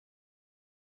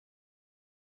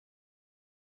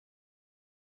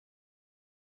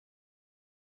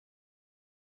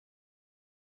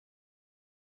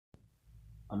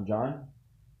I'm John.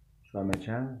 Subscribe my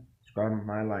channel. Subscribe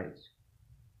my lights.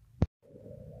 I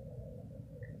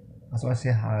just want to see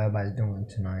how everybody's doing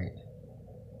tonight.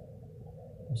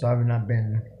 I'm sorry I've not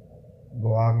been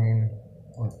vlogging.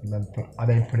 I've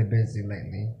been pretty busy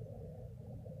lately.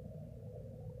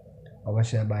 I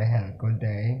wish everybody had a good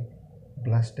day,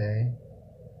 blessed day.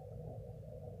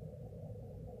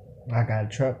 I got a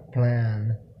trip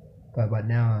planned, but right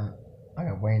now I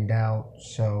got rained out,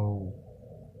 so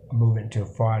I'm moving to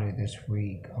Friday this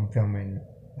week. I'm filming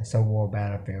a Civil War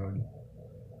battlefield.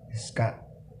 It's got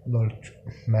a little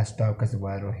messed up because of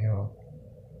weather here.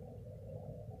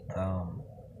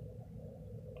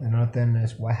 Another thing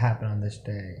is what happened on this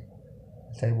day.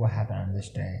 I'll tell you what happened on this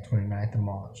day, 29th of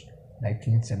March,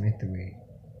 1973.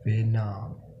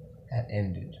 Vietnam had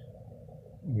ended.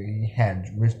 We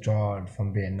had withdrawn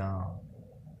from Vietnam.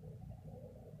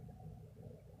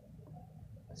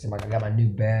 So I got my new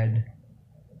bed.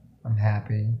 I'm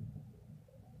happy.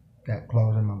 Got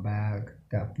clothes in my bag.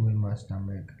 Got food in my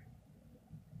stomach.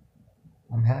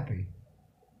 I'm happy.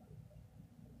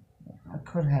 I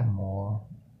could have more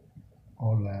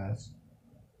or less,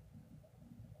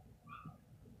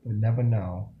 but never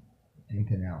know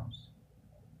anything else.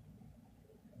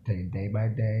 Take it day by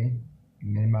day,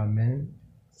 minute by minute,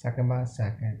 second by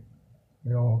second.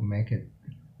 We all make it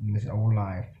in this old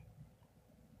life.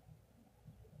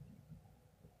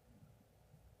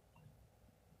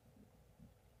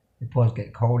 It's supposed to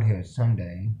get cold here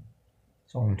Sunday,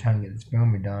 so I'm trying to get this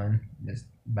film done. This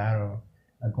battle,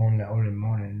 I go in the early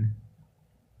morning,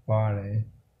 Friday.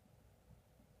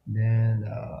 Then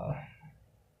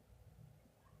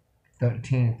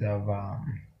 13th of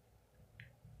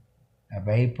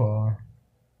April,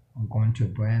 I'm going to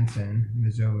Branson,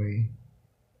 Missouri.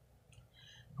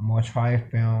 I'm gonna try to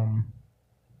film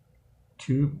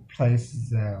two places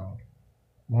there.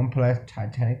 One place,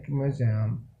 Titanic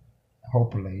Museum,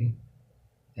 hopefully,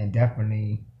 and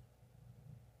definitely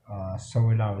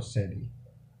Soledad City.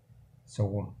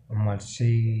 So I'm gonna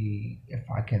see if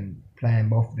I can plan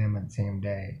both of them at the same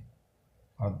day.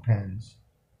 All depends.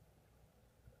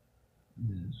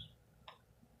 Yes.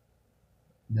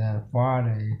 Then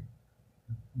Friday,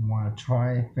 I want to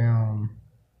try and film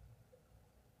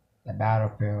the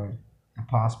battlefield and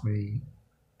possibly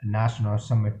a national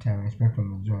cemetery in Springfield,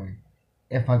 Missouri.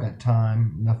 If I got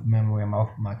time, enough memory on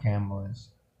both of my cameras.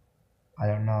 I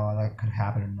don't know if that could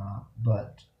happen or not,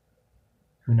 but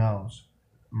who knows?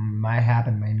 Might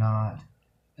happen, may not.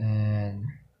 And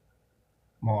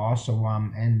well, also while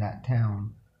I'm in that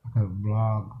town, I could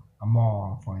vlog a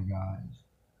mall for you guys.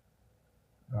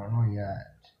 I don't know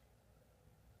yet.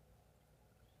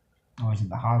 I was at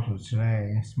the hospital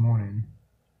this morning.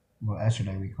 Well,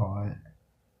 yesterday we call it.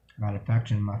 I got an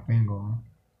infection in my finger,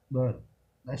 but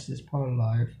that's just part of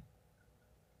life.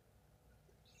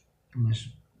 I just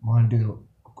want to do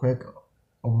a quick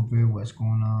overview of what's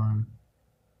going on.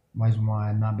 Reason why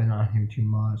I've not been on here too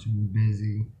much. I've been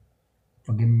busy.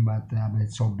 Forgive me about that. I've been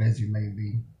so busy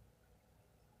lately.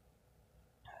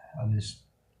 I'm just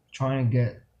trying to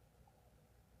get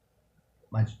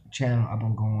my channel up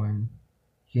and going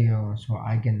here so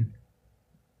I can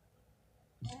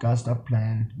got stuff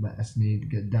planned, but I just need to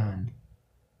get done.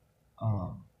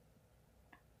 I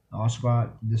also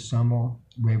got this summer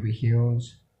Waverly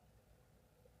Hills.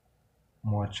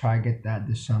 I'm gonna try to get that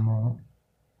this summer.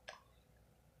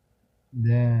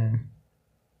 Then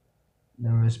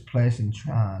there is a place in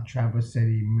Traverse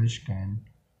City, Michigan.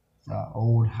 It's an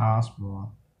old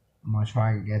hospital. I'm gonna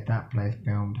try to get that place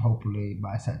filmed hopefully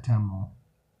by September.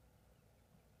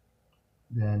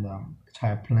 Then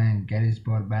try playing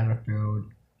Gettysburg Battlefield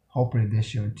hopefully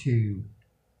this year too.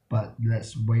 But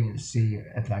let's wait and see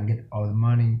if I get all the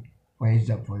money raised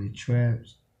up for the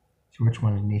trips. See which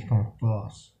ones need to come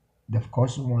first. Of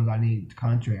course, the ones I need to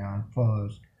concentrate on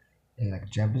first is like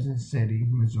Jefferson City,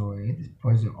 Missouri. This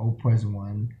prison, old prison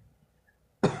one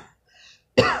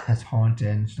that's haunted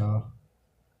and stuff.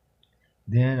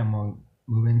 Then I'm gonna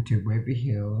move into Waverly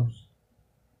Hills,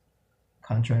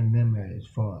 concentrating them areas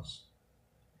first.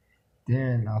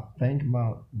 Then I'll think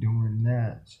about doing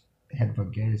that. Head for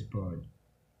Gettysburg.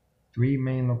 3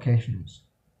 main locations.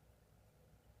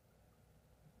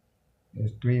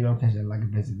 There's 3 locations I'd like to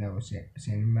visit. That was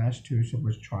St. Massachusetts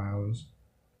was trials,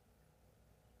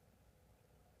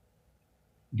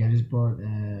 Gettysburg,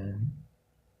 and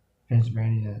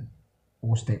Pennsylvania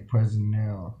Old State Prison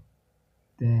now.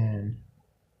 Then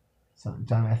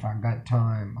sometime if I got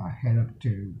time, I head up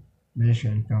to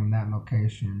Michigan, film that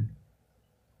location.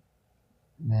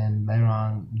 Then later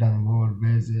on, done the world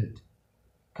visit,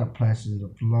 couple places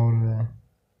of Florida,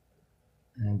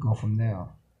 and go from there.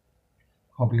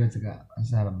 Hope you guys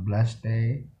have a blessed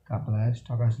day. God bless.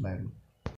 Talk to us later.